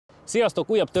Sziasztok!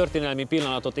 Újabb történelmi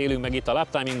pillanatot élünk meg itt a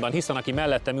LapTimingban, hiszen aki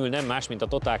mellettem ül nem más, mint a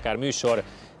Total Car műsor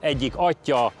egyik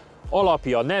atya,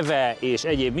 alapja, neve és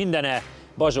egyéb mindene,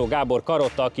 Bazsó Gábor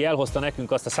Karotta, aki elhozta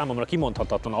nekünk azt a számomra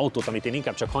kimondhatatlan autót, amit én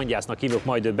inkább csak Hangyásznak hívok,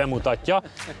 majd ő bemutatja.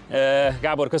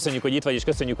 Gábor, köszönjük, hogy itt vagy, és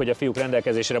köszönjük, hogy a fiúk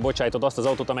rendelkezésére bocsájtod azt az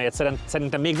autót, amelyet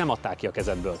szerintem még nem adták ki a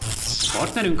kezedből.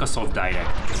 Partnerünk a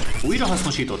SoftDirect.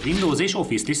 Újrahasznosított Windows és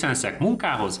Office licenszek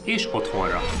munkához és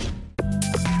otthonra.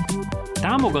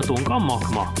 Támogatónk a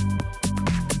Makma.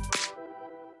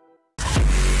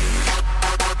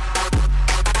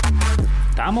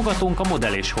 Támogatónk a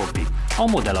Modell és Hobby, a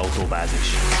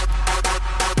modellautóbázis.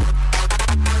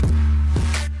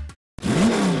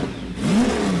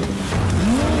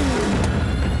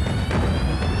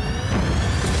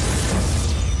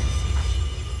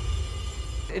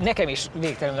 Nekem is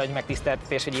végtelenül nagy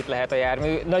megtiszteltetés, hogy itt lehet a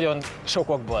jármű. Nagyon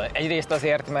sokokból. Egyrészt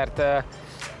azért, mert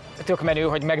tök menő,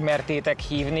 hogy megmertétek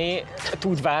hívni,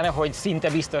 tudván, hogy szinte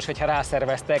biztos, hogy ha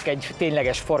rászerveztek egy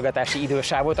tényleges forgatási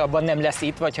idősávot, abban nem lesz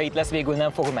itt, vagy ha itt lesz, végül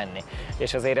nem fog menni.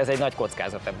 És azért ez egy nagy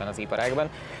kockázat ebben az iparágban.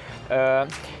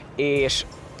 És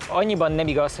annyiban nem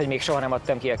igaz, hogy még soha nem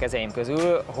adtam ki a kezeim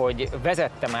közül, hogy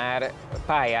vezette már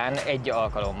pályán egy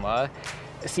alkalommal,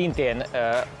 szintén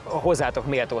hozzátok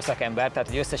méltó szakember, tehát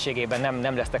hogy összességében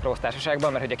nem lesztek rossz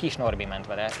társaságban, mert hogy a kis Norbi ment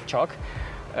vele csak,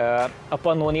 a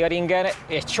Pannonia Ringen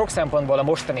egy sok szempontból a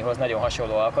mostanihoz nagyon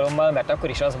hasonló alkalommal, mert akkor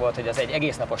is az volt, hogy az egy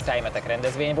egésznapos tájmetek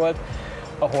rendezvény volt,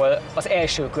 ahol az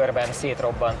első körben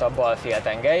szétrobbant a bal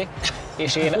féltengely,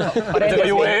 és én a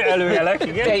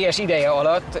rendezvény teljes ideje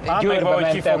alatt Győrbe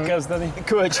mentem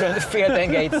kölcsön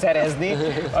féltengelyt szerezni,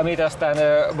 amit aztán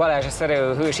Balázs a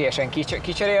szerelő hősiesen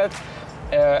kicserélt.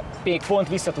 Még pont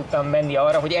vissza tudtam menni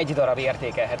arra, hogy egy darab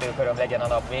értékelhető köröm legyen a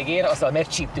nap végén, azzal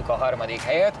megcsíptük a harmadik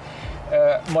helyet.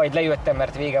 Majd lejöttem,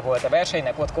 mert vége volt a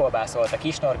versenynek, ott kolbászolt a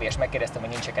kis Norbi, és megkérdeztem, hogy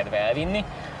nincs kedve elvinni.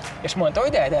 És mondta, hogy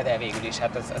de végül is,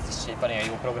 hát az is egy olyan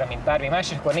jó program, mint bármi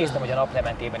más, és akkor néztem, hogy a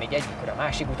naplementében így egyikről a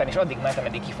másik után, és addig mentem,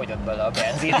 eddig kifogyott belőle a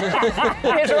benzin.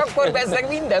 És akkor bezzeg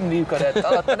minden működött,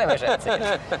 alatt nem esett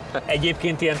szét.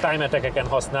 Egyébként ilyen time-attack-eken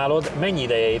használod, mennyi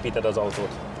ideje építed az autót?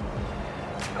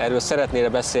 Erről szeretnél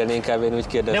beszélni, inkább én úgy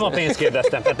kérdezem. Nem a pénzt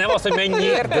kérdeztem, tehát nem az, hogy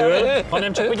mennyiből,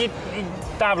 hanem csak, hogy itt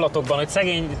távlatokban, hogy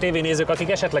szegény tévénézők,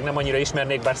 akik esetleg nem annyira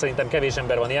ismernék, bár szerintem kevés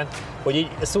ember van ilyen, hogy így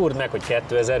szúrd meg, hogy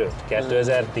 2005,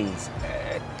 2010.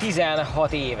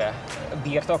 16 éve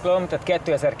birtoklom, tehát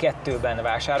 2002-ben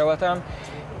vásároltam,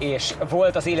 és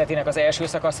volt az életének az első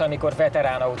szakasza, amikor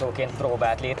veterán autóként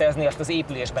próbált létezni, azt az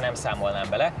épülésben nem számolnám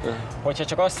bele. Hogyha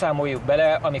csak azt számoljuk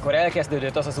bele, amikor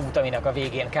elkezdődött az az út, aminek a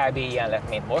végén kb. Ilyen lett,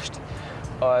 mint most,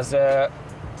 az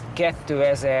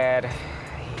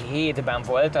 2007-ben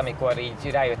volt, amikor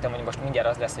így rájöttem, hogy most mindjárt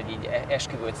az lesz, hogy így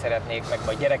esküvőt szeretnék, meg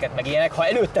majd gyereket, meg ilyenek. Ha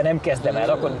előtte nem kezdem el,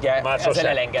 akkor ugye ezzel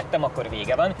elengedtem, akkor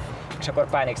vége van, és akkor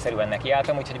pánikszerűen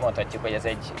nekiálltam, úgyhogy mondhatjuk, hogy ez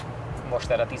egy most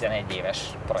erre 11 éves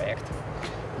projekt.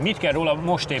 Mit kell róla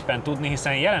most éppen tudni,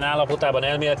 hiszen jelen állapotában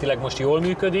elméletileg most jól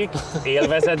működik,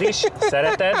 élvezed is,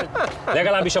 szereted,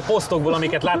 legalábbis a posztokból,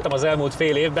 amiket láttam az elmúlt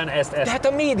fél évben, ezt... Tehát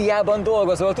a médiában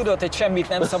dolgozol, tudod, hogy semmit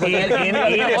nem szabad Én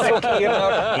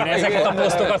ezeket a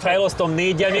posztokat, ha elosztom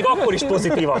 4-jel, még akkor is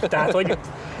pozitívak. Tehát, hogy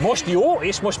most jó,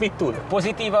 és most mit tud?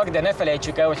 Pozitívak, de ne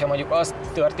felejtsük el, hogyha mondjuk az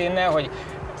történne, hogy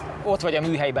ott vagy a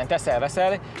műhelyben,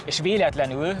 teszel-veszel, és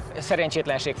véletlenül,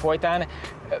 szerencsétlenség folytán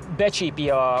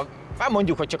becsípi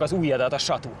mondjuk, hogy csak az ujjadat a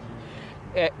satú.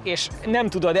 És nem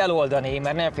tudod eloldani,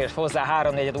 mert nem férsz hozzá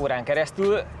 3-4 órán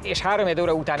keresztül, és 3-4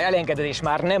 óra után elengeded, és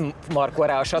már nem markol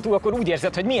rá a satú, akkor úgy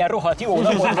érzed, hogy milyen rohadt jó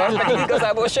napod van, pedig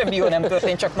igazából semmi jó nem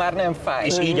történt, csak már nem fáj.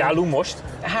 És így állunk most?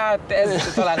 Hát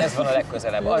talán ez van a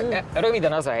legközelebb.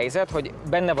 Röviden az a helyzet, hogy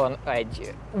benne van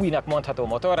egy újnak mondható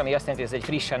motor, ami azt jelenti, hogy ez egy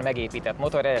frissen megépített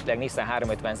motor, eredetileg Nissan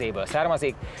 350Z-ből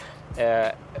származik.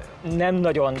 Nem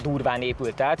nagyon durván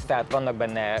épült át, tehát vannak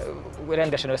benne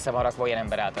rendesen össze van rakva olyan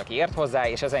ember által, aki ért hozzá,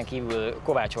 és ezen kívül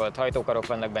kovácsolt hajtókarok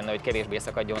vannak benne, hogy kevésbé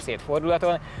szakadjon szét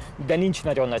fordulaton, de nincs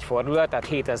nagyon nagy fordulat, tehát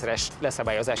 7000-es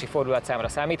leszabályozási fordulatszámra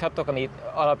számíthattok, ami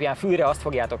alapján fülre azt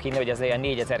fogjátok hinni, hogy ez ilyen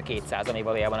 4200, ami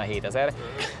valójában a 7000,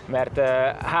 mert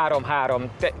 3-3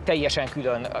 teljesen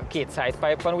külön két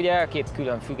sidepipe van, ugye, két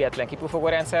külön független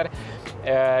kipufogórendszer,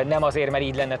 nem azért, mert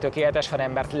így lenne tökéletes,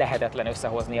 hanem mert lehetetlen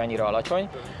összehozni, annyira alacsony,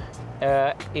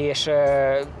 és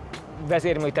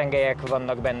vezérműtengelyek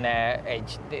vannak benne,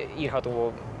 egy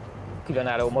írható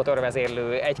különálló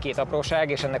motorvezérlő, egy-két apróság,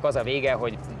 és ennek az a vége,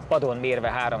 hogy padon mérve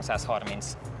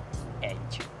 330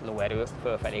 lóerő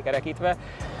fölfelé kerekítve,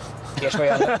 és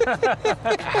olyan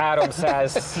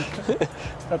 300...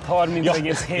 Tehát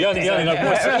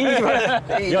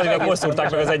 30,7. Janinak most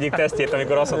szúrták meg az egyik tesztjét,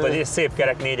 amikor azt mondta, hogy egy szép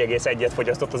kerek 4,1-et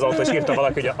fogyasztott az autó, és írta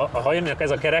valaki, hogy ha jönnek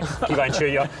ez a kerek,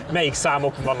 kíváncsi, hogy melyik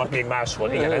számok vannak még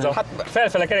máshol. Igen, ez a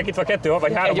felfele kerekítve 2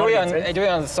 vagy 3. Egy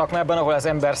olyan szakmában, ahol az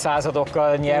ember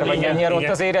századokkal nyer, vagy nem nyer, ott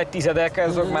azért egy tizedek,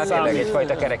 azok már tényleg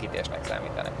egyfajta kerekítésnek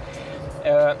számítanak.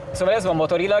 Szóval ez van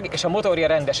motorilag, és a motorja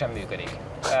rendesen működik.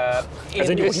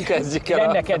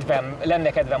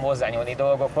 Lenne kedvem hozzányúlni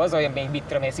dolgokhoz, olyan még mit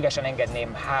tudom, én szívesen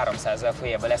engedném 300-zal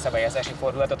följebb a leszabályozási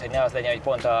fordulatot, hogy ne az legyen, hogy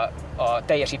pont a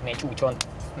teljesítmény csúcson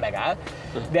megáll.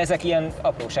 De ezek ilyen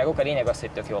apróságok, a lényeg az,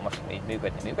 hogy tök jól most így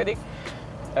működik.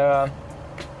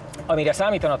 Amire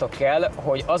számítanatok kell,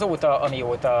 hogy azóta,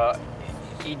 amióta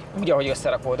így úgy, ahogy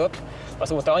összerakódott,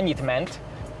 azóta annyit ment,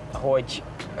 hogy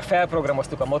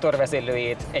felprogramoztuk a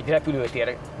motorvezérlőjét egy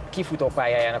repülőtér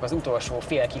kifutópályájának az utolsó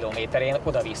fél kilométerén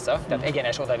oda-vissza, tehát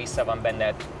egyenes oda-vissza van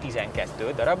benne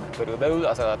 12 darab körülbelül,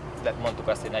 az alatt mondtuk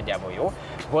azt, hogy nagyjából jó.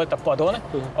 Volt a padon,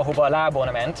 ahova a lábon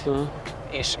ment,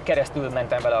 és keresztül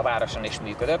mentem vele a városon is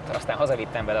működött, aztán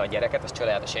hazavittem vele a gyereket, az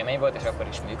csodálatos élmény volt, és akkor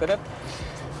is működött.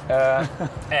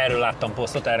 Erről láttam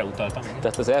posztot, erre utaltam.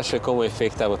 Tehát az első komoly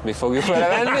féktávot mi fogjuk vele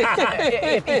venni?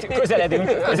 Itt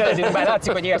közeledünk, bár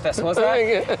látszik, hogy értesz hozzá.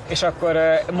 És akkor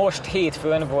most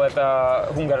hétfőn volt a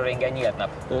Hungaroringen nyílt nap,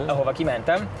 ahova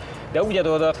kimentem, de úgy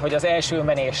adódott, hogy az első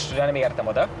menésre nem értem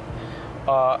oda.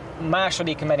 A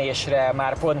második menésre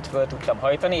már pont föl tudtam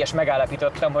hajtani, és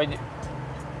megállapítottam, hogy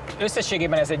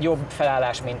összességében ez egy jobb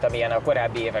felállás, mint amilyen a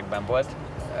korábbi években volt.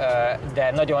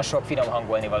 De nagyon sok finom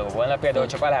hangolni való volna, például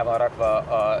csak alá van rakva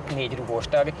a 4 rugós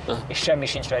tag, és semmi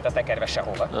sincs rajta tekerve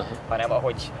sehova, hanem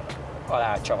ahogy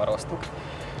alá csavaroztuk.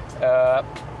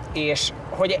 És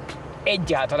hogy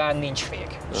egyáltalán nincs fék,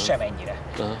 semennyire.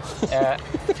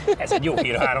 Ez egy jó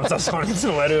hír 330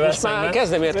 lóerővel szemben. Már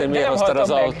kezdem érteni, miért hoztad az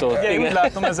autót. Ugye, úgy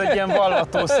látom, ez egy ilyen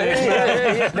vallatószék,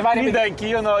 de mindenki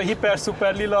jön a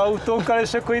hiper-szuper lila autókkal,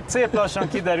 és akkor itt szép lassan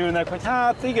kiderülnek, hogy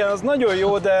hát igen, az nagyon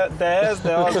jó, de ez,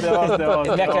 de az.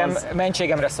 Nekem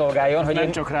mentségemre szolgáljon, hogy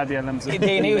nem csak rád jellemző. De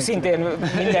én őszintén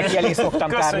mindenki elé szoktam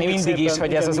tárni mindig is,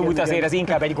 hogy ez az út azért ez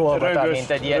inkább egy Golgota, mint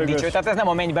egy ilyen dicső. Tehát ez nem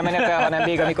a mennybe menetel, hanem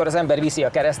még amikor az ember viszi a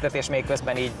keresztet, és még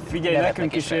közben így figyelj,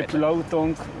 nekünk is épül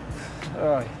autónk.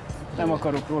 Nem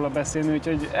akarok róla beszélni,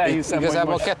 úgyhogy elhiszem,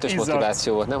 igazából hogy a kettős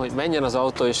motiváció volt, nem? Hogy menjen az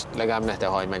autó, és legalább ne te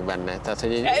hajj meg benne. Tehát,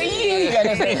 hogy igen,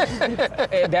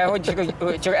 de hogy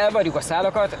csak elvarjuk a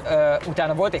szálakat,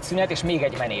 utána volt egy szünet és még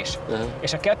egy menés.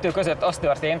 És a kettő között az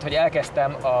történt, hogy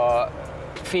elkezdtem a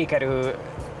fékerő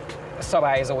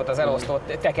szabályzót, az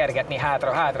elosztót tekergetni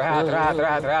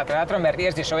hátra, mert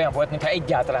érzése olyan volt, mintha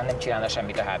egyáltalán nem csinálna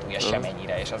semmit a hátulja,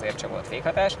 semennyire, és azért csak volt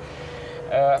fékhatás.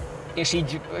 És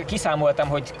így kiszámoltam,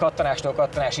 hogy kattanástól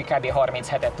kattanásig kb.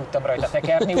 37-et tudtam rajta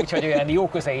tekerni, úgyhogy olyan jó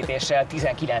közelítéssel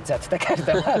 19-et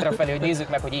tekertem hátrafelé, hogy nézzük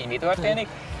meg, hogy így mi történik.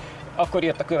 Akkor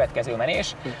jött a következő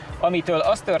menés, amitől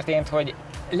az történt, hogy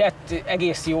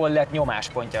egész jól lett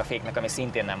nyomáspontja a féknek, ami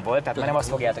szintén nem volt, tehát már nem azt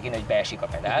fogjátok inni, hogy beesik a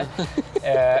pedál.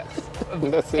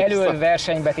 Elől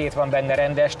versenybetét van benne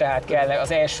rendes, tehát kell,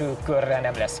 az első körre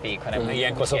nem lesz fék, hanem...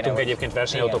 Ilyenkor szoktunk egyébként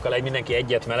versenyautókkal, mindenki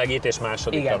egyet melegít, és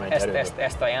másodikra megy erőre. Igen,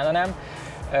 ezt ajánlanám,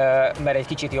 mert egy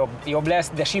kicsit jobb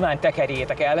lesz, de simán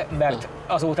tekerjétek el, mert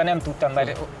azóta nem tudtam,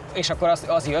 és akkor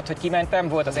az jött, hogy kimentem,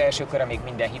 volt az első kör, amíg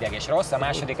minden hideg és rossz, a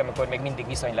második, amikor még mindig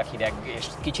viszonylag hideg és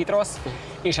kicsit rossz,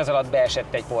 és az alatt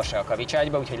beesett egy Porsche a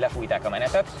kavicságyba, úgyhogy lefújták a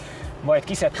menetet. Majd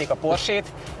kiszedték a Porsét,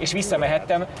 és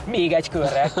visszamehettem még egy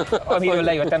körre, amiről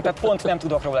lejöttem, tehát pont nem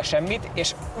tudok róla semmit,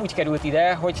 és úgy került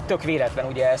ide, hogy tök véletlen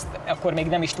ugye ezt, akkor még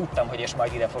nem is tudtam, hogy és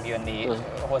majd ide fog jönni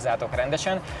hozzátok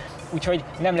rendesen, úgyhogy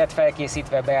nem lett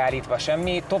felkészítve, beállítva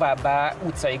semmi, továbbá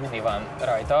utcai gumi van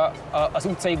rajta. Az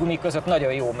utcai gumi között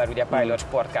nagyon jó, mert ugye Pilot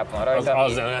Sport Cup van rajta.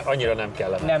 Az annyira nem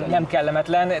kellemetlen. Nem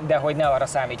kellemetlen, de hogy ne arra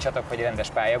számítsatok, hogy rendes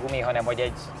pályagumi, hanem hogy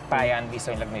egy pályán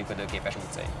viszonylag működőképes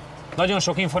utcai. Nagyon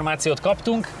sok információt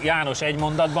kaptunk. János, egy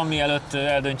mondatban, mielőtt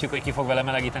eldöntjük, hogy ki fog vele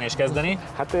melegíteni és kezdeni.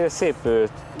 Hát szép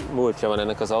múltja van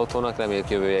ennek az autónak, reméljük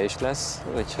jövője is lesz.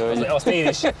 Úgyhogy... Azt én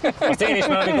is,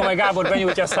 mert amikor majd Gábor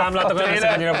benyújtja a számlát, akkor nem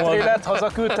leszek annyira boldog. A trélet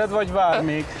hazaküldted, vagy vár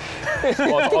még?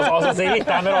 Az az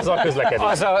éjtán, mert azzal közlekedik.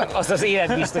 Az az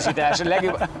életbiztosítás.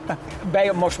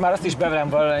 Most már azt is bevelem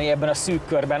valami ebben a szűk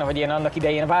körben, hogy én annak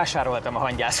idején vásároltam a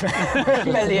Hangyász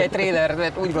mellé egy trélert,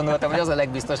 mert úgy gondoltam, hogy az a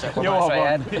legbiztosabb, hogy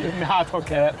saját.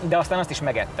 De aztán azt is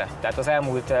megette. Tehát az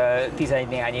elmúlt 11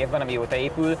 néhány évben, amióta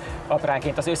épül,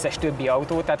 apránként az összes többi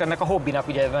autó, tehát ennek a hobbinak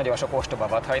ugye nagyon sok ostoba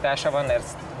vadhajtása van,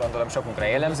 ez gondolom sokunkra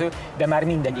jellemző, de már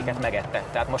mindegyiket megette.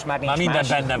 Tehát most már nincs minden más.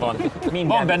 benne van.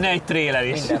 Van benne egy tréler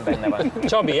is. Minden benne van.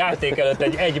 Csabi, játék előtt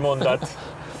egy mondat.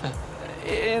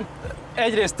 Én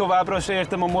egyrészt továbbra sem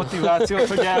értem a motivációt,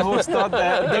 hogy elhoztad,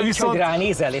 de viszont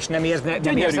ránézel, és nem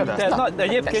érzed azt? De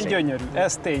egyébként gyönyörű,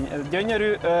 ez tény, ez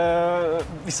gyönyörű,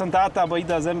 viszont általában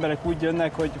ide az emberek úgy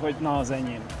jönnek, hogy na az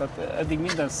enyém. Tehát eddig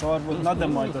minden szar volt, na de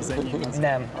majd az enyém.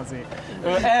 Nem. Azért.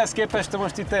 Ehhez képest te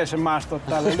most itt teljesen mást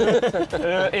adtál elő.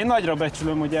 Én nagyra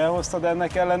becsülöm, hogy elhoztad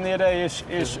ennek ellenére,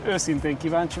 és őszintén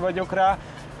kíváncsi vagyok rá.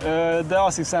 De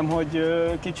azt hiszem, hogy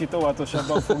kicsit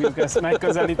óvatosabban fogjuk ezt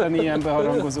megközelíteni ilyen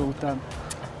beharangozó után.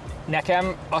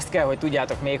 Nekem azt kell, hogy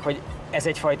tudjátok még, hogy ez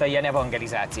egyfajta ilyen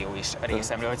evangelizáció is a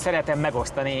részemről, hogy szeretem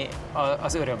megosztani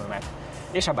az örömömet.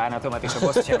 És a bánatomat is, a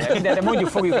bosszúságot, de mondjuk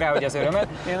fogjuk rá, hogy az örömet.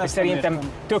 És szerintem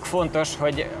tök fontos,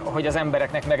 hogy az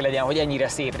embereknek meglegyen, hogy ennyire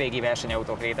szép régi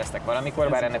versenyautók léteztek valamikor,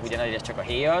 bár ennek ugye nagy csak a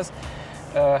héja az.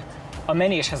 A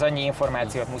menéshez annyi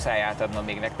információt muszáj átadnom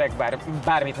még nektek,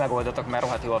 bármit megoldotok, mert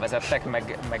rohadt jól vezettek,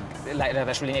 meg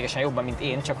ráadásul lényegesen jobban, mint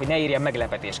én, csak hogy ne érjen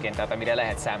meglepetésként, tehát amire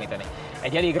lehet számítani.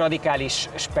 Egy elég radikális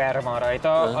sper van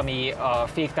rajta, ami a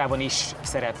féktávon is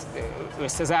szeret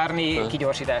összezárni,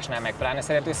 kigyorsításnál meg pláne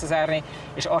szeret összezárni,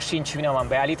 és az sincs finoman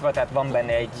beállítva, tehát van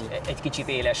benne egy kicsit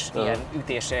éles ilyen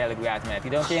ütésre jellegű átmenet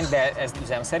időnként, de ez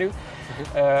üzemszerű.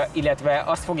 Illetve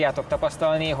azt fogjátok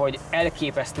tapasztalni, hogy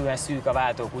elképesztően szűk a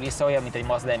váltókulissza, olyan, mint egy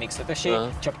Mazda MX-5-ösé,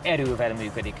 csak erővel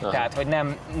működik. Tehát, hogy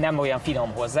nem olyan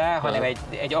finom hozzá, hanem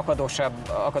egy akadósabb,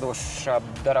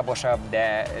 darabosabb,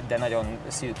 de nagyon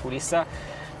szűk kulissza.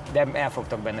 De el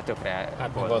fogtok benne tökre. Hát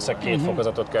valószínűleg 2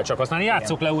 fokozatot kell csak használni.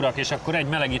 Játsszuk le, urak, és akkor egy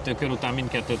melegítő kör után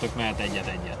mindkettőtök mehet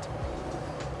egyet-egyet.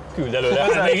 Küld előre,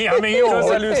 még jó.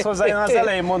 Közelülsz hozzá, én az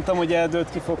elején mondtam, hogy eldőlt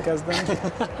ki fog kezdeni.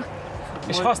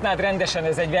 És használd rendesen,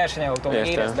 ez egy versenyautó,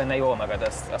 érezd benne jól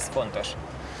magad, az fontos.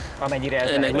 Amennyire ez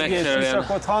ennek megfelelően. És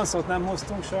akkor Hanszot nem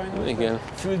hoztunk sajnos. Igen.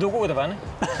 Füldugód van?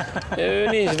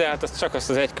 Nincs, de hát csak azt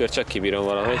az egy kört csak kibírom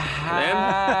valahogy.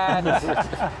 Hát, nem?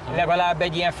 Legalább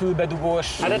egy ilyen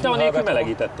fülbedugós. Hát de te anélkül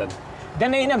melegítetted. De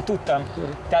én nem tudtam.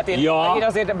 Tehát én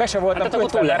azért be se voltam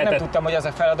kötve, mert nem tudtam, hogy az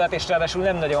a feladat, és ráadásul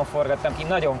nem nagyon forgattam ki,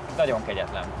 nagyon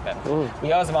kegyetlen.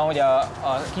 Ugye az van, hogy a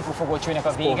kipufogócsőnek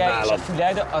a vége és a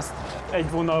füled, az egy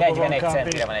 41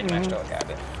 centire van egymástól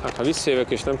kb. Hát ha visszajövök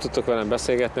és nem tudtok velem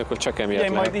beszélgetni, akkor csak emiatt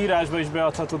lehet. Majd írásba is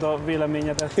beadhatod a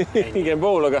véleményedet. Igen,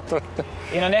 bólogatok.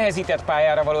 Én a nehezített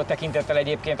pályára való tekintettel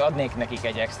egyébként adnék nekik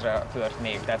egy extra kört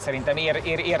még. Tehát szerintem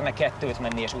érne 2-t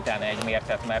menni és utána egy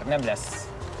mértet, mert nem lesz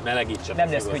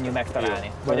könnyű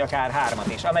megtalálni, vagy akár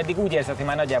 3-at is. Ameddig úgy érzed, hogy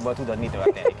már nagyjából tudod, mi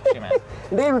történik. Simán.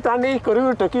 Délután 4-kor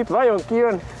ültök itt, vajon ki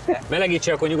jön?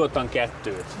 Melegítse akkor nyugodtan 2-t.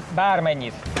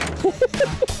 Bármennyit.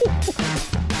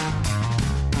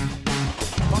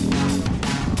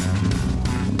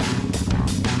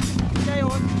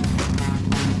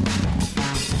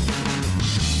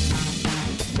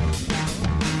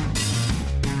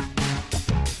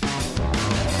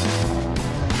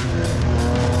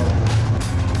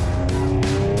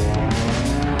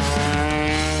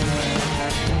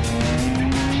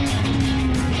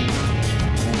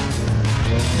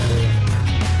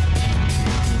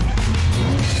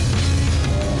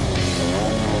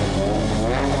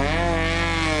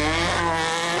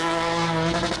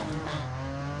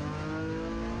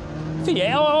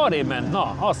 Figyelj, arrébb ment,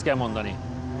 na, azt kell mondani.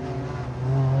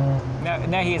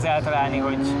 Nehéz eltalálni,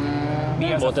 hogy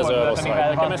mi az volt a ez olyan fordulat, rossz amivel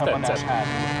nekem van ez csapatás tetszett.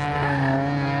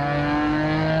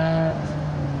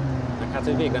 Hát,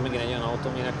 hogy végre megint egy olyan autó,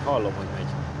 aminek hallom, hogy megy.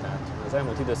 Tehát az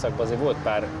elmúlt időszakban azért volt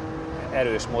pár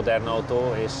erős, modern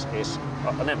autó, és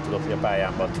nem tudod, hogy a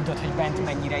pályánban. Tudod, hogy bent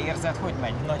mennyire érzed, hogy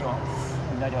megy? Nagyon.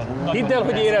 Hidd el,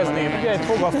 hogy érezném. Ugye egy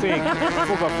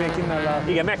fogafék innen lát.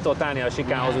 Igen, meg tudod állni a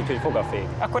sikánhoz, úgyhogy fogafék.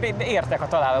 Akkor értek a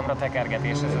találomra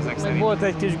tekergetéshez ezek szerint. Volt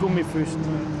egy kis gumifüst.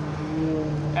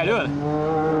 Elől?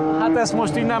 Hát ezt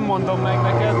most így nem mondom meg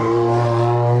neked.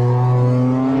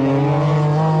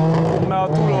 Mert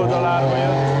a túloldaláról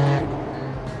jött.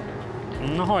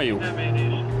 Na, halljuk.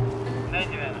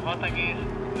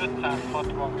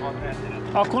 46,566 rendszeret.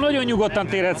 Akkor nagyon nyugodtan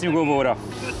térhetsz nyugovóra.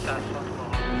 566.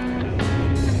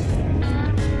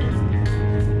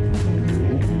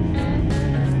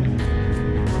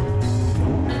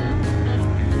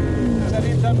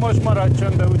 Szerintem most maradj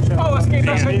csöndbe úgysem. Ahhoz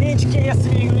képest, hogy nincs kész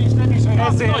végül is, nem is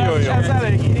olyan. Nagyon jó. Ez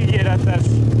elég ígéretes.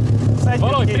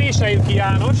 Valahogy préseljük ki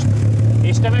Jánost,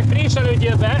 és te meg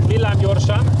préselődjél be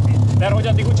villámgyorsan, mert hogy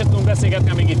addig úgyse tudunk beszélgetni,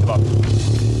 amíg itt van.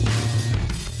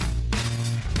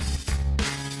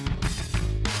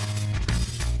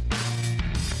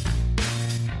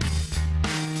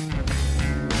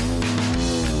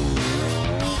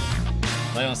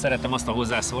 Nagyon szeretem azt a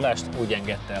hozzászólást, úgy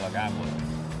engedte el a Gábor.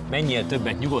 menjél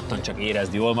többet, nyugodtan csak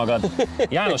érezd jól magad.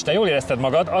 János, te jól érezted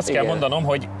magad, azt kell mondanom,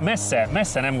 hogy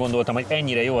messze nem gondoltam, hogy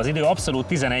ennyire jó az idő, abszolút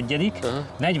 11.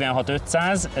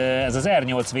 46.500, ez az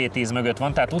R8 V10 mögött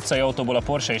van, tehát utcai autóból a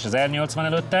Porsche és az R8 van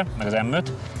előtte, meg az M5,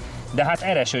 de hát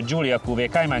RS5, Giulia QV,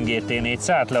 Cayman GT4,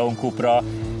 Seat Leon Cupra,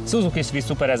 Suzuki Swift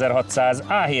Super 1600,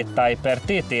 A7 Typer,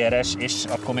 TTRS, és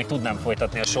akkor még tudnám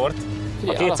folytatni a sort.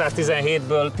 A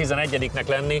 217-ből 11-nek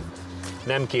lenni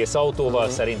nem kész autóval,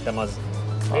 szerintem az...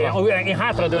 Én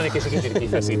hátradőlnék és egy kicsit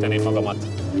kifeszíteném magamat.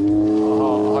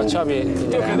 Ha Csabi...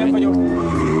 Tökre nem vagyok.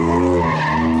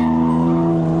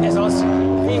 Ez az,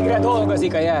 végre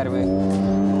dolgozik a jármű.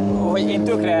 Hogy én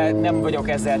tökre nem vagyok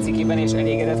ezzel cikiben, és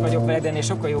elégedett vagyok vele, de ennél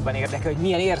sokkal jobban érdekel, hogy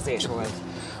milyen érzés volt.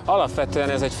 Alapvetően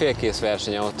ez egy félkész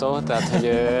versenyautó, tehát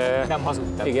hogy... Nem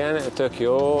hazudtam. Igen, tök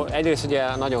jó. Egyrészt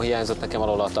ugye nagyon hiányzott nekem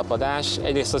alól a tapadás,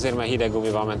 egyrészt azért, mert hideg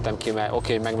gumival mentem ki, mert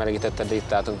oké, hogy megmelegítetted, de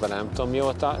itt álltunk vele nem tudom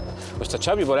mióta. Most a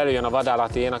Csabiból előjön a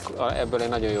vadállati én, ebből egy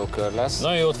nagyon jó kör lesz.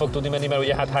 Nagyon jót fog tudni menni, mert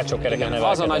ugye hát hátsó kereken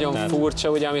nevelkedett. Az a nagyon furcsa,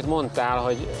 ugye, amit mondtál,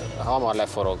 hogy hamar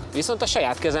leforog. Viszont a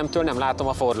saját kezemtől nem látom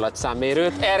a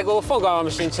fordulatszámmérőt, ergo fogalmam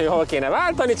sincs, hogy hol kéne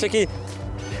váltani, csak így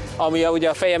ami ugye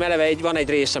a fejem eleve van egy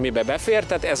rés, amiben befér,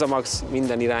 tehát ez a max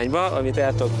minden irányba, amit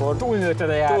el tudok fordulni. Túlnőtted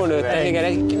a járművet. Túlnőttem, igen,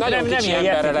 egy nagyon kicsi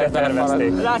emberre lehet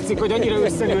belefaladni. Látszik, hogy annyira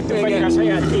összenőttünk, annyira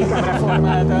saját képemre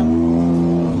formáltam.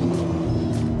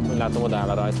 Úgy látom, odaáll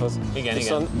a rajthoz. Igen,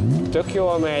 viszont tök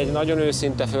jól megy, nagyon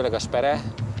őszinte, főleg a spere,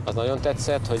 az nagyon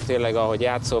tetszett, hogy tényleg ahogy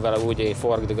játszol vele, úgy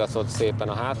forgdogatod szépen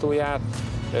a hátulját.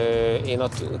 Én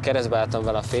ott keresztbe álltam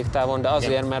vele a féktávon, de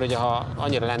azért, mert ugye, ha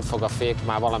annyira lent fog a fék,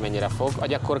 már valamennyire fog,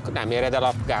 akkor nem éred el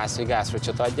a gáz, hogy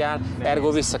gázfröccsöt adjál,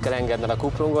 ergo vissza kell engedned a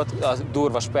kuplungot, a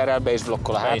durva sperrel be is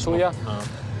blokkol a hátulja.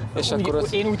 És akkor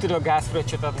az... Én úgy tudok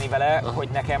gázfröccsöt adni vele, hogy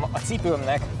nekem a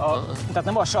cipőmnek, tehát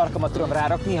nem a sarkamat tudom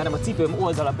rárakni, hanem a cipőm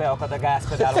oldala beakad a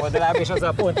gázpedál oldalába, és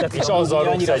azzal pont tetszik. És azzal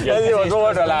rúgsz egyet. Ez jó, az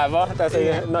oldalába,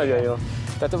 tehát nagyon jó.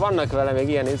 Tehát vannak vele még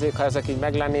ilyen izék, ha ezek így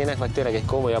meglennének, vagy tényleg egy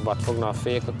komolyabbat fogna a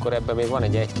fék, akkor ebben még van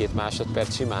egy 1-2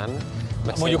 másodperc simán.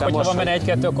 Mondjuk, hogy ha van benne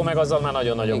 1-2, akkor meg azzal már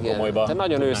nagyon-nagyon komolyba. Tehát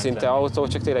nagyon őszinte autó,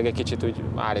 csak tényleg egy kicsit úgy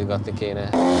állítgatni kéne.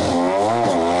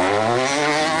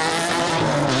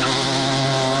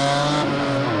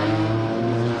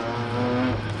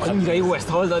 Annyira jó ezt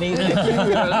hallani,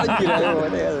 annyira jó,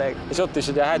 tényleg. És ott is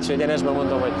ugye a hátsó egyenesben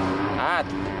mondom, hogy hát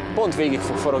pont végig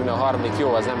fog forogni a harmadik,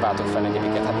 jó, az nem váltok fel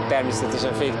egyébként. Hát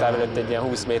természetesen féktáv előtt egy ilyen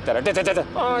 20 méterre.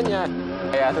 Anyát,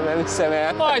 nem hiszem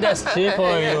el. Majd ezt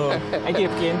csípoljuk.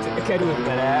 Egyébként került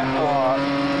bele,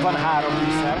 van 3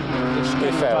 műszer, és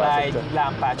talál egy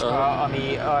lámpácska,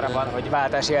 ami arra van, hogy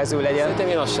váltásjelző legyen. Szerintem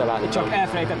én azt se látom. Csak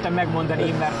elfelejtettem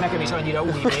megmondani, mert nekem is annyira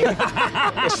új még,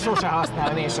 és sose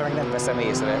használom, én sem, meg nem veszem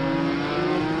észre.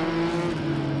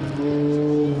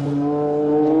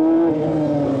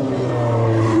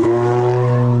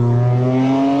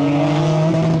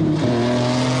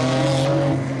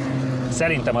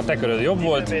 Szerintem a te köröd jobb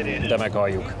volt, de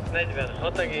meghalljuk.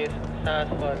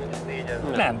 46,134 ezer.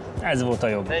 Nem, ez volt a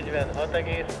jobb.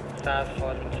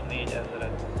 46,134 ezer.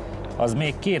 Az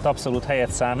még 2 abszolút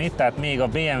helyet számít, tehát még a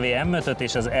BMW M5-öt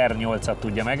és az R8-at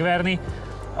tudja megverni.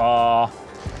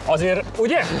 Azért,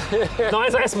 ugye? Na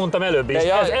ezt mondtam előbb is,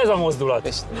 ez a mozdulat.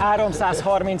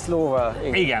 330 lóval.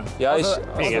 Igen. Ja, az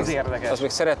érdekes. Azt még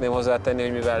szeretném hozzátenni,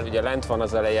 hogy mivel ugye lent van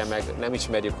az eleje, meg nem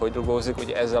ismerjük, hogy rugózik,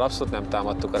 ugye ezzel abszolút nem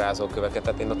támadtuk a rázóköveket,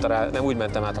 tehát én ott nem úgy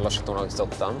mentem át a lassítónak, hogy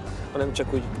szoktam, hanem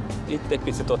csak úgy itt egy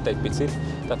picit, ott egy picit.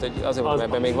 Tehát hogy azért mondom,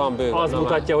 ebben még van bőven. Az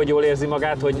mutatja, hogy jól érzi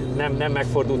magát, hogy nem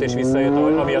megfordult és visszajött,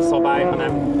 ami a szabály,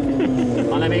 hanem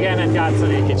még elment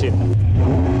játszani egy kicsit.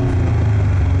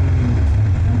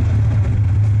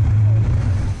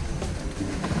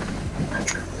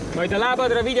 Majd a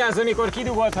lábadra vigyázz, amikor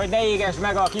kidugod, hogy ne égesd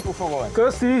meg a kipufogon.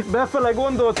 Köszi, befele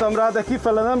gondoltam rá, de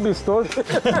kifele nem biztos.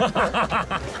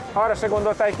 Arra se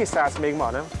gondoltál, hogy kiszállsz még ma,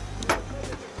 nem?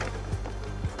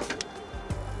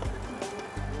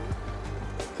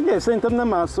 Figyelj, szerintem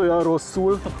nem állsz olyan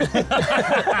rosszul.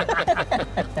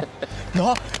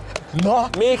 Na,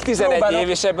 még 11 év,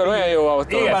 és ebből olyan jó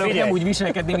autó. Próbálok nem úgy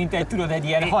viselkedni, mint egy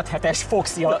ilyen 6-7-es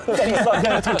Foxy a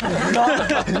teniszlabdát.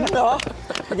 Na.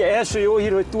 Ugye első jó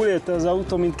hír, hogy túlélte az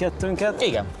autó mindkettőnket.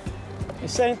 Igen. És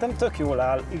szerintem tök jól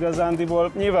áll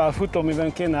igazándiból. Nyilván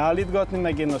futóműben kéne állítgatni,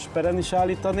 meg én a speren is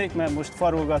állítanék, mert most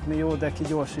farolgatni jó, de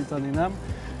kigyorsítani nem.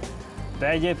 De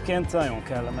egyébként nagyon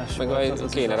kellemes meg volt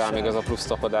az kéne rá igazság. még az a plusz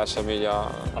tapadás, ami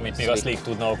amit még a slick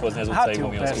tudna okozni az Hát utcai jó,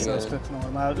 gumihoz. persze, ez tök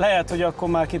normál. Lehet, hogy akkor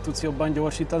már ki tudsz jobban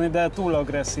gyorsítani, de túl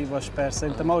agresszív a Sper.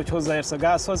 Szerintem ahogy hozzáérsz a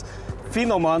gázhoz,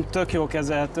 finoman, tök jó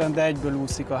kezelhetően, de egyből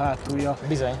úszik a hátulja.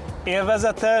 Bizony.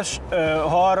 Élvezetes,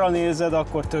 ha arra nézed,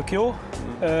 akkor tök jó,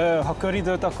 ha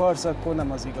köridőt akarsz, akkor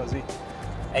nem az igazi.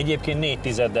 Egyébként 4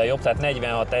 tizeddel jobb, tehát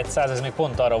 46,100, ez még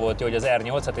pont arra volt jó, hogy az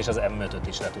R8-at és az M5-öt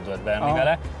is le tudod verni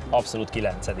vele. Abszolút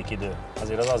 9. idő.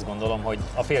 Azért az azt gondolom, hogy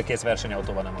a félkész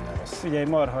versenyautóban nem olyan rossz. Figyelj,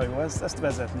 marha jó, ezt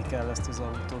vezetni kell, ezt az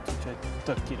autót, úgyhogy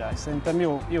tök király. Szerintem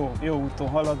jó úton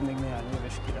halad, még néhány év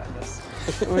és király lesz.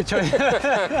 Úgyhogy...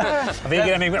 A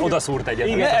végére még odaszúrt egyet.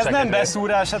 Igen, ez nem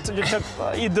beszúrás, hát ugye csak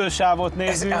idősávot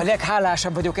nézzük. A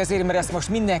leghálásabb vagyok ezért, mert ezt most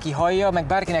mindenki hallja, meg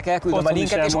bárkinek elküldöm Otthon a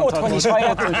linket, is és otthon is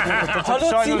hallják.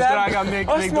 Hallott Sajnos, szívem? drágám,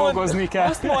 még dolgozni kell.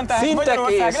 Azt mondták, Szinte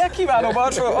Magyarország kész. legkiválóbb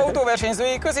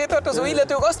autóversenyzői közé tartozó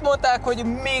illetők azt mondták, hogy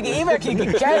még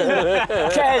évekig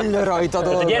kell rajta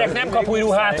dolgozni. A gyerek nem kap új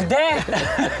ruhát. De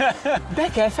be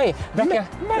kell fejezni.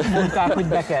 Megmondták, hogy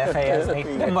be kell fejezni.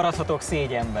 Nem maradhatok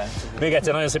szégyenben. Még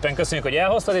egyszer nagyon szépen köszönjük, hogy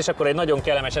elhoztad, és akkor egy nagyon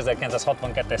kellemes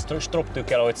 1962-es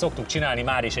stroptükkel, ahogy szoktuk csinálni,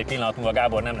 már is egy pillanat múlva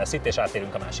Gábor nem lesz itt, és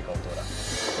áttérünk a másik autóra.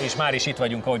 És már is itt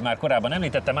vagyunk, ahogy már korábban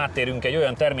említettem, áttérünk egy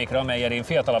olyan termékre, amellyel én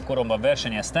fiatalabb koromban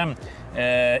versenyeztem.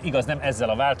 Igaz, nem ezzel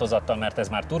a változattal, mert ez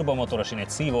már turbomotoros, én egy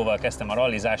szívóval kezdtem a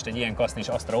rallizást, egy ilyen kasznis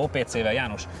Astra OPC-vel.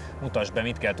 János, mutasd be,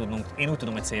 mit kell tudnunk. Én úgy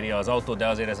tudom, hogy széria az autó, de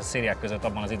azért ez a szériák között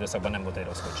abban az időszakban nem volt egy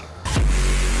rossz kocsi.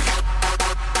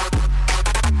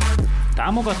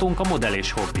 Támogatónk a Modell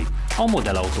és Hobby, a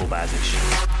Modell Autóbázis.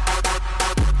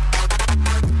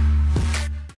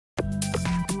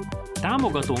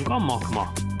 Támogatónk a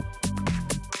Makma.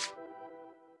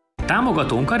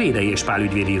 Támogatónk a Rédei és Pál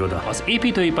ügyvédi iroda, az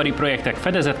építőipari projektek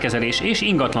fedezetkezelés és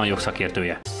ingatlan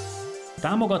jogszakértője.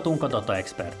 Támogatónk a Data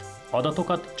Expert.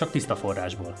 Adatokat csak tiszta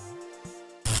forrásból.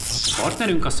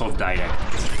 Partnerünk a SoftDirect.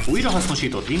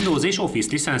 Újrahasznosított Windows és Office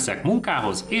licenszek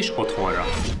munkához és otthonra.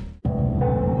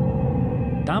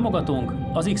 Támogatónk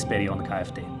az Xperion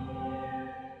Kft.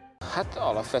 Hát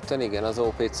alapvetően igen, az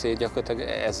OPC gyakorlatilag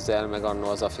ezzel meg annó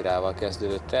az Afirával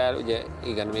kezdődött el. Ugye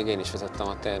igen, még én is vezettem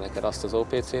a te neked azt az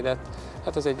OPC-et.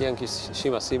 Hát az egy ilyen kis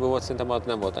sima szívó volt, szerintem az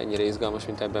nem volt annyira izgalmas,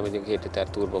 mint ebben mondjuk 7 liter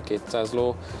turbo 200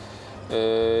 ló.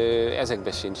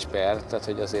 Ezekben sincs per, tehát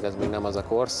hogy azért ez még nem az a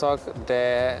korszak,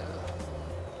 de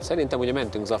szerintem ugye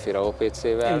mentünk Zafira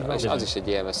OPC-vel, és az is egy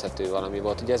élvezhető valami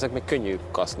volt. Ugye ezek még könnyű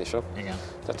kasznisok, Igen.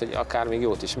 tehát hogy akár még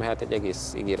jót is mehet, egy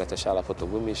egész ígéretes állapotú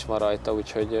gumi is van rajta,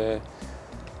 úgyhogy...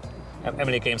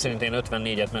 Emlékeim szerint én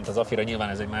 54-et ment az Afira, nyilván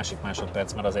ez egy másik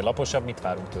másodperc, mert azért laposabb. Mit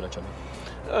várunk tőle, Csabi?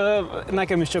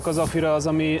 Nekem is csak az Afira az,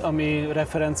 ami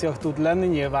referencia tud lenni,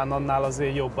 nyilván annál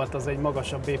azért jobbat, az egy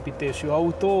magasabb építésű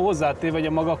autó, hozzátéve, hogy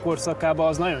a maga korszakában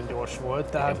az nagyon gyors volt,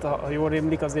 tehát ha jól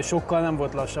rémlik, azért sokkal nem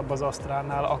volt lassabb az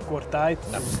Astránál akkor tájt.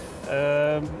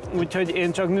 Úgyhogy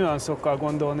én csak nüanszokkal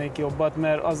gondolnék jobbat,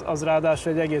 mert az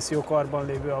ráadásul egy egész jó karban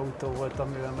lévő autó volt,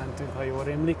 amivel mentünk, ha jól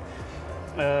rémlik.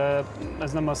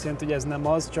 Ez nem azt jelenti, hogy ez nem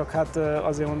az, csak hát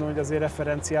azért mondom, hogy azért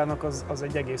referenciának az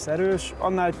egy egész erős,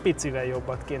 annál egy picivel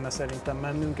jobbat kéne szerintem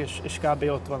mennünk, és kb.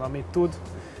 Ott van, amit tud.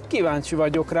 Kíváncsi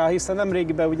vagyok rá, hiszen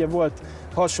nemrégiben ugye volt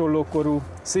hasonló korú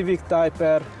Civic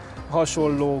Type-R,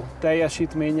 hasonló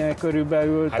teljesítménye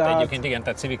körülbelül. Hát egyébként igen,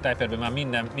 tehát Civic Type-R-ben már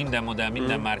minden modell,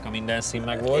 minden márka, minden szín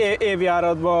meg volt.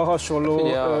 Évjáratban hasonló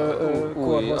új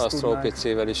korhoz Astra tudnánk.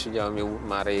 OPC-vel is, ugye, ami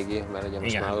már régi, mert ugye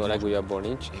most Igen, már a legújabbból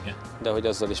nincs, Igen. de hogy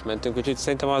azzal is mentünk, úgyhogy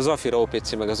szerintem a Zafira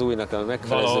OPC meg az újnak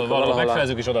megfelezzük. Valahol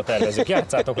megfelezzük és oda tervezzük.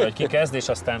 Játszátok le, hogy ki kezd, és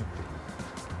aztán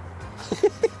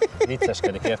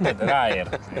vicceskedik, érted?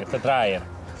 Ráér.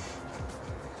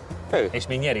 Ő. És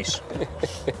még nyer is.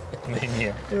 Még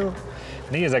nyer. Jó.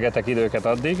 Nézegetek időket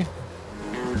addig.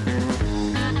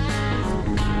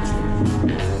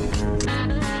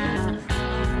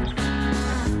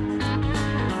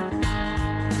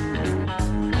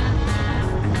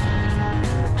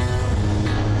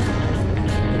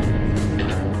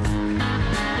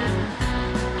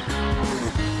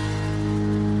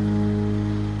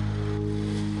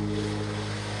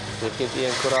 Egyébként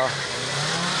ilyenkor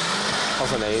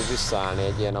az a nehéz visszaállni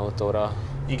egy ilyen autóra.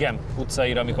 Igen,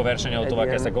 utcaira, amikor versenyautóval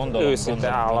kezdek, gondolom. Őszinte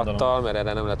állattal, mert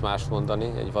erre nem lehet mást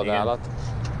mondani, egy vadállat.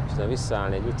 És de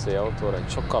visszaállni egy utcai autóra, hogy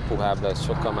sokkal puhább lesz,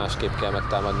 sokkal másképp kell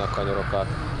megtámadni a kanyorokat,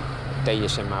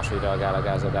 teljesen máshogy reagál a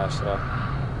gázadásra.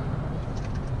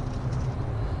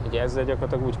 Ugye ezzel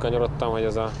gyakorlatilag úgy kanyarodtam,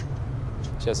 hogy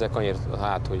és ezzel kanyar a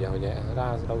hátulja, hogy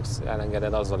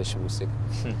elengeded, azzal is úszik.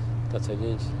 Tehát, hogy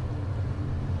így.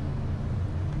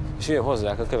 És jön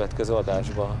hozzák a következő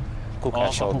adásba. A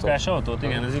kukásautót,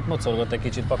 igen, ez itt mocorgott egy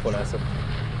kicsit, pakolászott.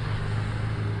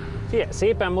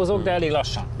 Szépen mozog, de elég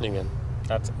lassan. Igen.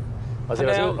 Tehát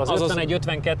azért az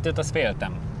 51-52-t azt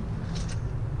féltem.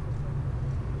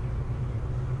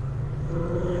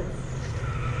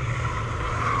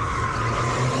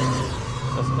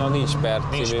 Nincs per.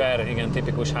 Nincs per, igen,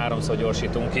 tipikus 3-szor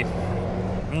gyorsítunk ki.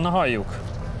 Na halljuk.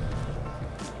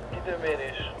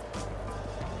 Időmérés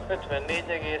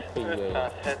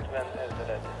 54,570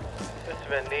 ezred.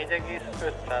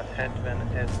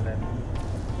 54,570 ezred.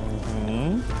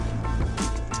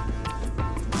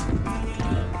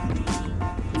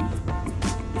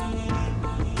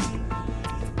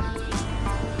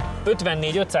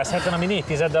 54-570, ami 4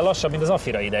 tizeddel lassabb, mint az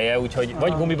Afira ideje, úgyhogy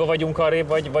vagy gumiba vagyunk arrébb,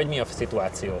 vagy mi a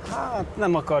szituáció? Hát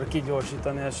nem akar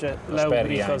kigyorsítani, és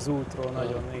leugrik az útról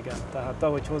nagyon, igen. Tehát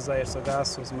ahogy hozzáérsz a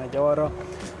gázhoz, megy arra.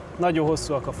 Nagyon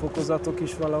hosszúak a fokozatok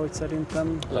is valahogy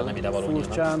szerintem. Nem idevaló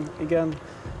furcsán, igen.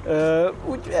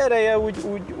 Úgy ereje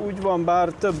úgy van, bár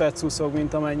többet szuszog,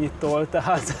 mint amennyit tol,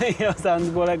 tehát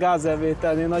igazánból a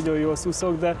gázelvételnél nagyon jól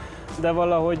szuszog, de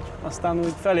valahogy aztán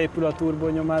úgy felépül a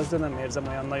turbonyomás, de nem érzem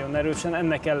olyan nagyon erősen,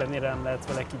 ennek ellenére nem lehet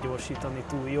vele kigyorsítani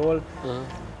túl jól.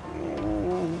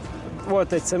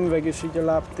 Volt egy szemüveg is így a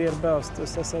lábtérbe, azt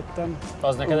összeszedtem.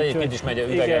 Az neked egyébként is megy a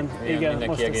üvegek, igen,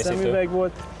 most a szemüveg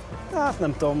volt. Hát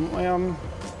nem tudom, olyan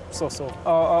szoszó.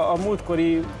 A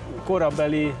múltkori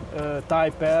korabeli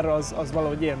Type R az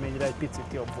valahogy élményre egy picit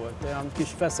jobb volt. Olyan kis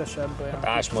feszesebb, olyan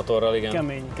ásmotorral, igen.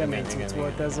 Kemény cucc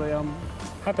volt ez olyan.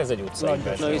 Hát ez egy utcai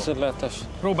Na viszontlátás.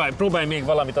 Próbálj még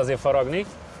valamit azért faragni,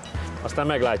 aztán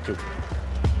meglátjuk.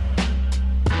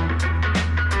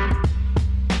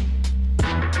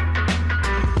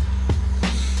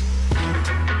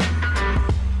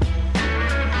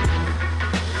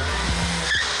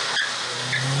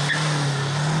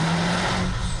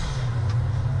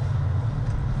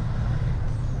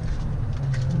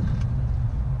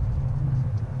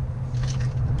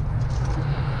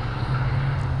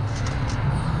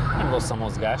 A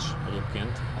mozgás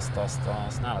egyébként, azt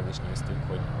nálad is néztük,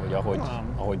 hogy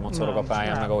ahogy mocorog a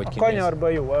pályán, meg ahogy kinéz. A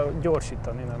kanyarban jó,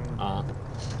 gyorsítani nem.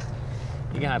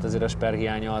 Igen, hát azért a sper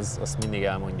hiánya, azt mindig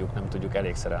elmondjuk, nem tudjuk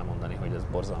elégszer elmondani, hogy ez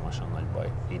borzalmasan nagy baj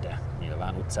ide.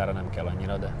 Nyilván utcára nem kell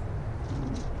annyira, de...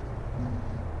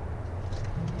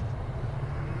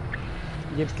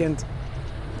 Egyébként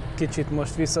kicsit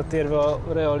most visszatérve a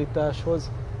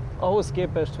realitáshoz, ahhoz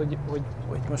képest, hogy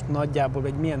most nagyjából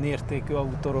egy milyen értékű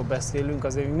autóról beszélünk,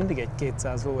 azért még mindig egy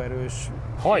 200 lóerős,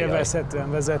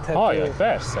 élvezhetően vezethető. Hajjaj,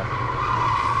 persze.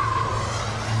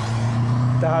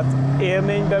 Tehát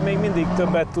élményben még mindig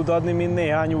többet tud adni, mint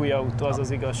néhány új autó, az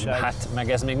az igazság. Hát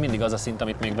meg ez még mindig az a szint,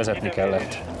 amit még vezetni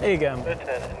kellett. Igen.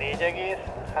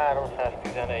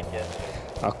 54,311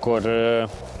 ezred. Akkor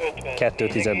 2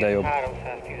 tizeddel jobb.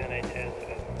 311 ezred.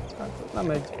 Hát nem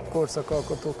egy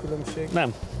korszakalkotó különbség.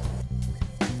 Nem.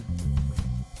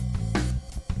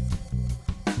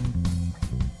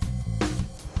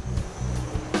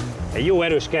 Egy jó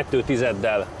erős 2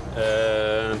 tizeddel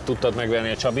tudtad megverni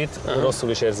a Csabit, rosszul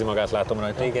is érzi magát, látom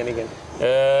rajta. Igen.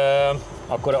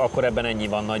 Akkor ebben ennyi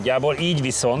van nagyjából. Így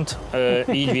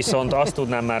viszont azt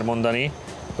tudnám már mondani,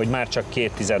 hogy már csak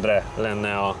 2 tizedre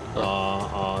lenne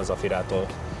az Afirától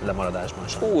lemaradásban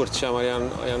sem. Furcsa,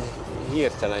 olyan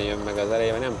hirtelen jön meg az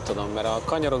ereje, nem tudom, mert a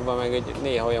kanyarokban meg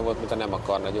néha olyan volt, mintha nem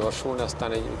akarna gyorsulni,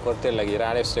 aztán amikor tényleg így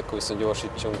rálépsz, hogy akkor viszont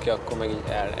gyorsítsunk ki, akkor meg így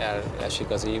elesik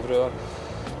az ívről.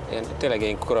 Tényleg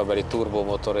egy korabeli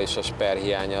turbomotor és a sper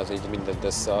hiánya az így mindent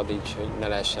összead, így, hogy ne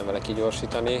lehessen vele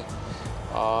kigyorsítani.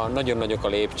 Nagyon nagyok a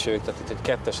lépcsők, tehát itt egy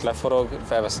 2-es leforog,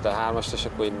 felveszed a 3-ast, és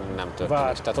akkor így nem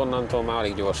történik. Tehát onnantól már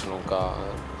alig gyorsulunk,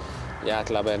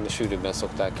 általában sűrűbben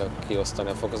szokták kiosztani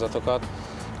a fokozatokat.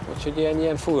 Úgyhogy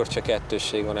ilyen furcsa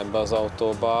kettősség van ebbe az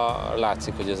autóba.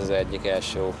 Látszik, hogy ez az egyik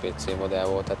első OPC modell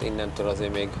volt, tehát innentől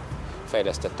azért még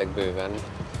fejlesztettek bőven.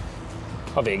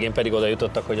 A végén pedig oda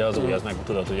jutottak, hogy az új az meg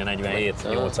tudott ugye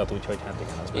 47-8-at, úgyhogy hát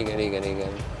igen. Igen.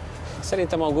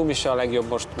 Szerintem a gumis a legjobb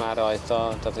most már rajta,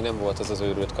 tehát hogy nem volt az az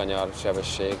őrült kanyar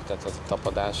sebesség, tehát az a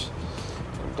tapadás.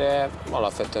 De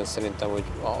alapvetően szerintem, hogy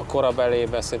a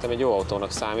korabelében szerintem egy jó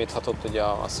autónak számíthatott, ugye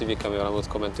a Civic, amivel a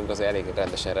múltkor mentünk, az elég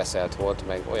rendesen reszelt volt,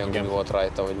 meg olyan gumi volt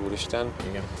rajta, hogy úristen.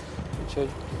 Igen. Úgyhogy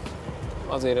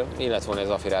azért illet volna ez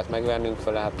Afirát megvernünk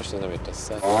vele, hát most ez nem jött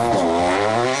össze.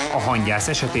 A Hangyász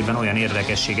esetében olyan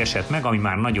érdekesség esett meg, ami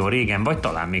már nagyon régen, vagy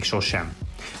talán még sosem.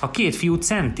 A két fiú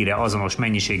centire azonos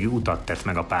mennyiségű utat tett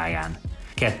meg a pályán.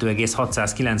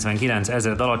 2,699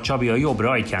 ezred alatt Csabi a jobb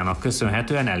rajtjának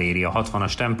köszönhetően eléri a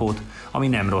 60-as tempót, ami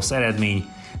nem rossz eredmény,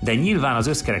 de nyilván az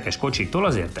összkerekes kocsiktól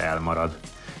azért elmarad.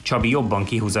 Csabi jobban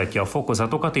kihúzatja a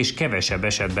fokozatokat és kevesebb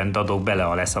esetben dadog bele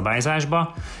a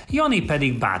leszabályzásba, Jani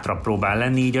pedig bátrabb próbál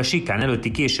lenni, így a sikán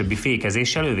előtti későbbi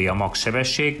fékezéssel övé a max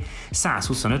sebesség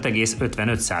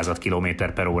 125,55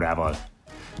 km/órával.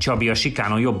 Csabi a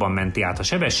sikánon jobban menti át a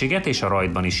sebességet, és a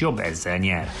rajtban is jobb, ezzel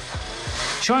nyer.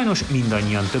 Sajnos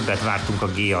mindannyian többet vártunk a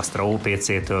G Astra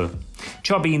OPC-től.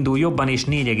 Csabi indul jobban és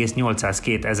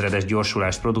 4,802 ezredes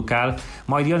gyorsulást produkál,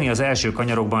 majd Jani az első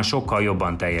kanyarokban sokkal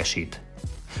jobban teljesít.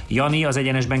 Jani az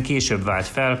egyenesben később vált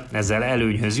fel, ezzel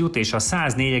előnyhöz jut, és a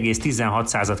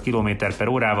 104,16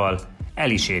 km/órával el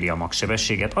is éri a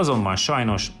max-sebességet, azonban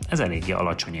sajnos ez eléggé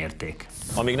alacsony érték.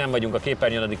 Amíg nem vagyunk a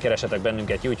képernyőn, addig keresetek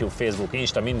bennünket YouTube, Facebook,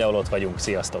 Insta, mindenhol ott vagyunk.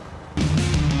 Sziasztok!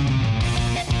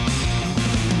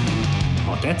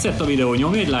 Ha tetszett a videó,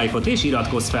 nyomj egy lájkot és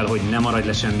iratkozz fel, hogy ne maradj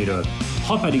le semmiről.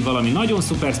 Ha pedig valami nagyon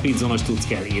szuper speedzónos cucc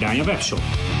kell, irány a webshop.